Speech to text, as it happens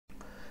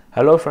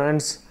Hello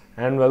friends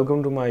and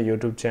welcome to my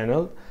YouTube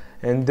channel.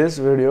 In this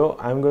video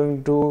I'm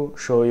going to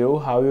show you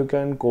how you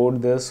can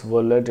code this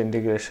Verlet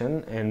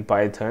integration in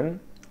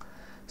Python.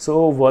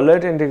 So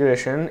Verlet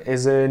integration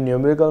is a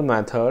numerical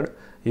method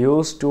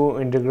used to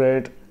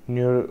integrate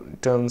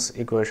Newton's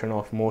equation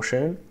of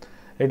motion.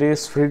 It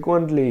is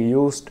frequently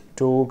used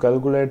to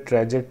calculate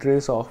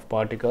trajectories of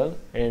particles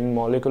in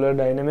molecular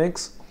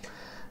dynamics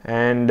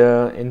and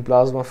in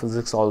plasma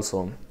physics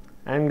also.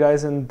 And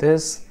guys, in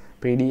this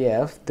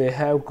PDF they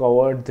have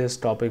covered this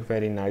topic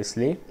very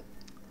nicely,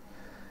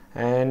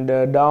 and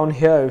down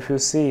here if you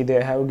see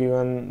they have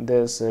given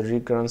this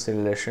recurrence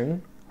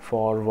relation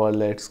for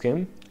Verlet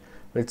scheme,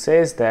 which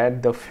says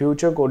that the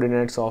future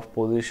coordinates of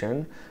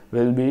position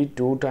will be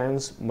 2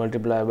 times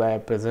multiplied by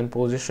present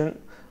position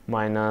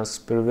minus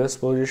previous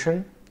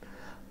position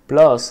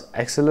plus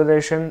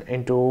acceleration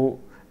into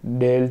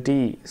del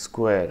t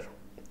square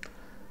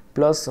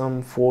plus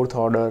some fourth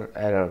order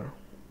error.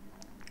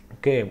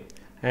 Okay,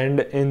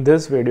 and in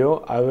this video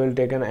I will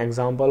take an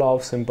example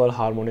of simple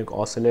harmonic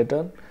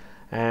oscillator,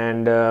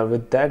 and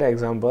with that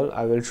example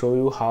I will show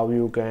you how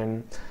you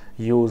can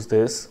use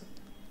this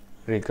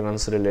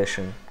recurrence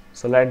relation.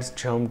 So let's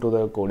jump to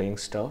the coding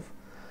stuff.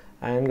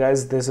 And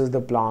guys, this is the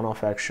plan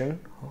of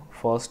action.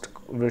 First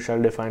we shall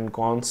define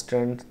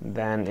constant,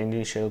 then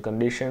initial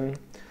condition,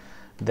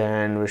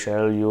 then we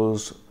shall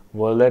use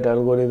Verlet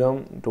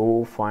algorithm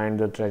to find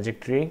the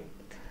trajectory,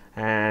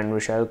 and we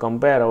shall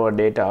compare our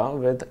data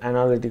with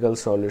analytical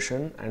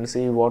solution and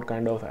see what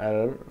kind of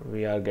error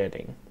we are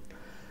getting,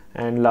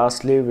 and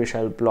lastly we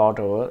shall plot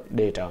our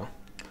data.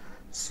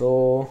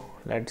 So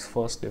let's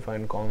first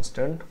define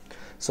constant.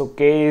 So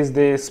K is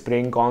the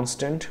spring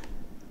constant,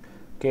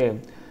 okay,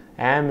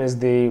 M is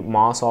the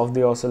mass of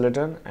the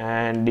oscillator,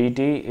 and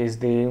dt is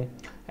the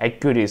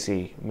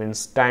accuracy,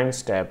 means time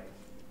step.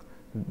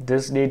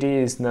 This dt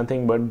is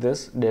nothing but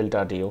this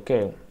delta t,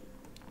 okay,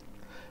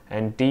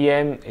 and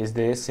Tm is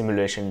the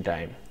simulation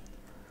time.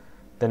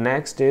 The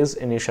next is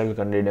initial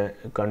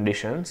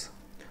conditions.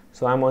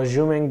 So I'm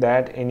assuming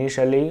that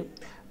initially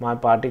my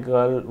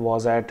particle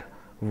was at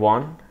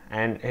 1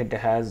 and it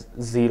has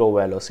 0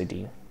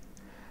 velocity,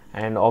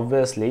 and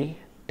obviously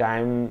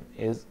time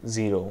is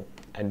 0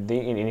 at the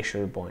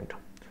initial point.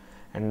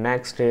 And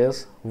next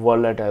is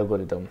Verlet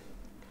algorithm.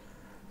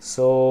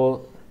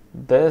 So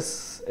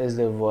this is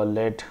the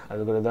Verlet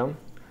algorithm.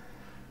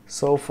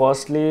 So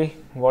firstly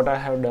what I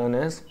have done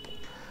is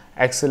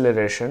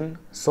acceleration.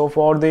 So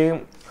for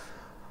the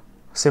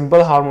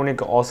simple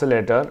harmonic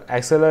oscillator,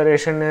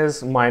 acceleration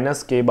is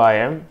minus k by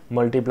m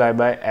multiplied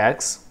by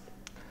x,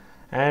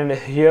 and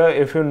here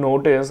if you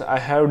notice I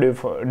have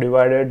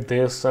divided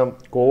this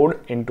code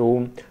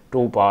into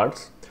two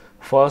parts.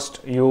 First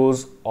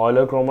use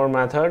Euler-Kromer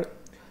method,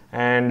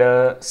 and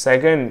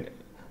second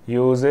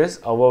uses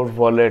our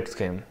Verlet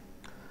scheme,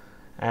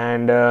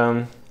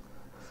 and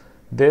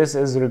this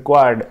is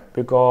required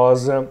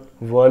because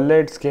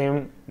Verlet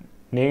scheme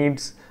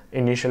needs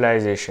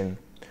initialization,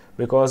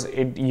 because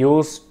it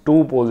uses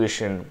two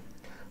position,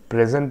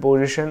 present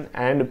position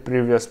and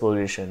previous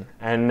position,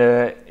 and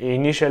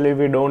initially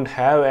we don't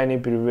have any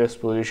previous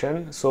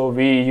position, so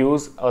we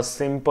use a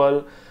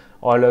simple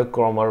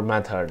Euler-Kromer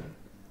method.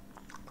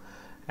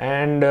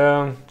 And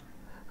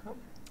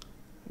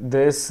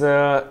this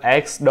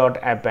x dot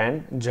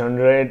append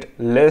generate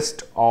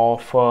list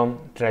of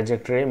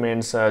trajectory,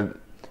 means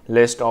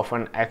list of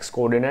an x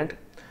coordinate,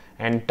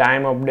 and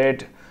time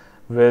update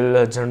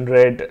will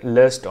generate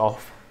list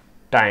of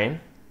time.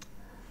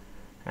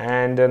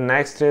 And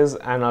next is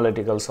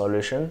analytical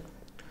solution.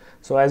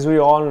 So as we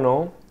all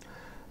know,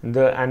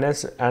 the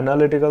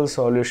analytical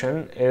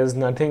solution is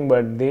nothing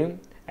but the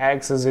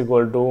x is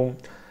equal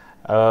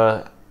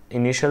to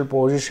initial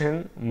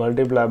position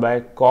multiplied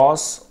by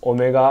cos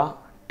omega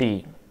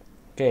t,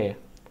 okay,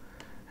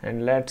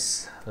 and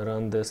let's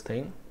run this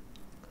thing.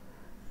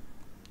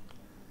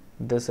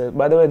 This is,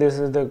 by the way, this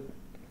is the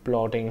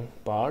plotting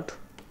part.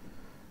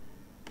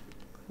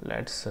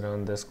 Let's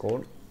run this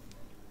code.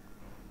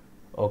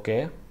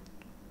 Okay,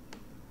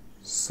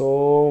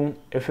 so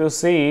if you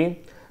see,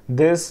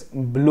 this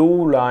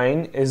blue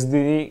line is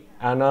the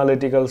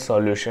analytical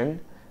solution,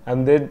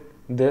 and then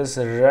this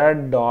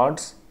red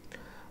dots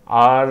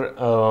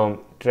are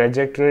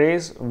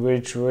trajectories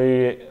which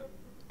we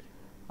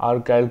are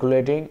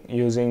calculating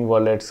using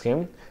Verlet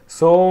scheme.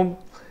 So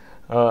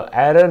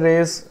error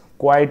is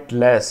quite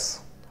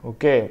less,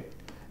 okay,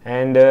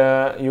 and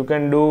you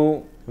can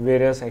do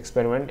various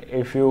experiment.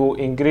 If you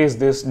increase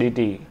this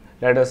dt,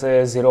 let us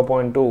say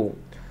 0.2,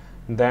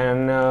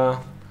 then I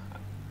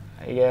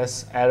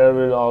guess error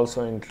will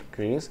also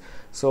increase.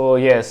 So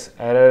yes,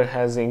 error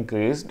has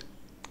increased,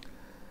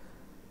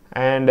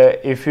 and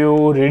if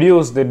you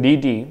reduce the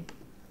dt,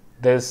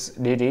 this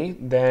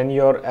dt, then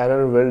your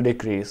error will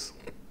decrease.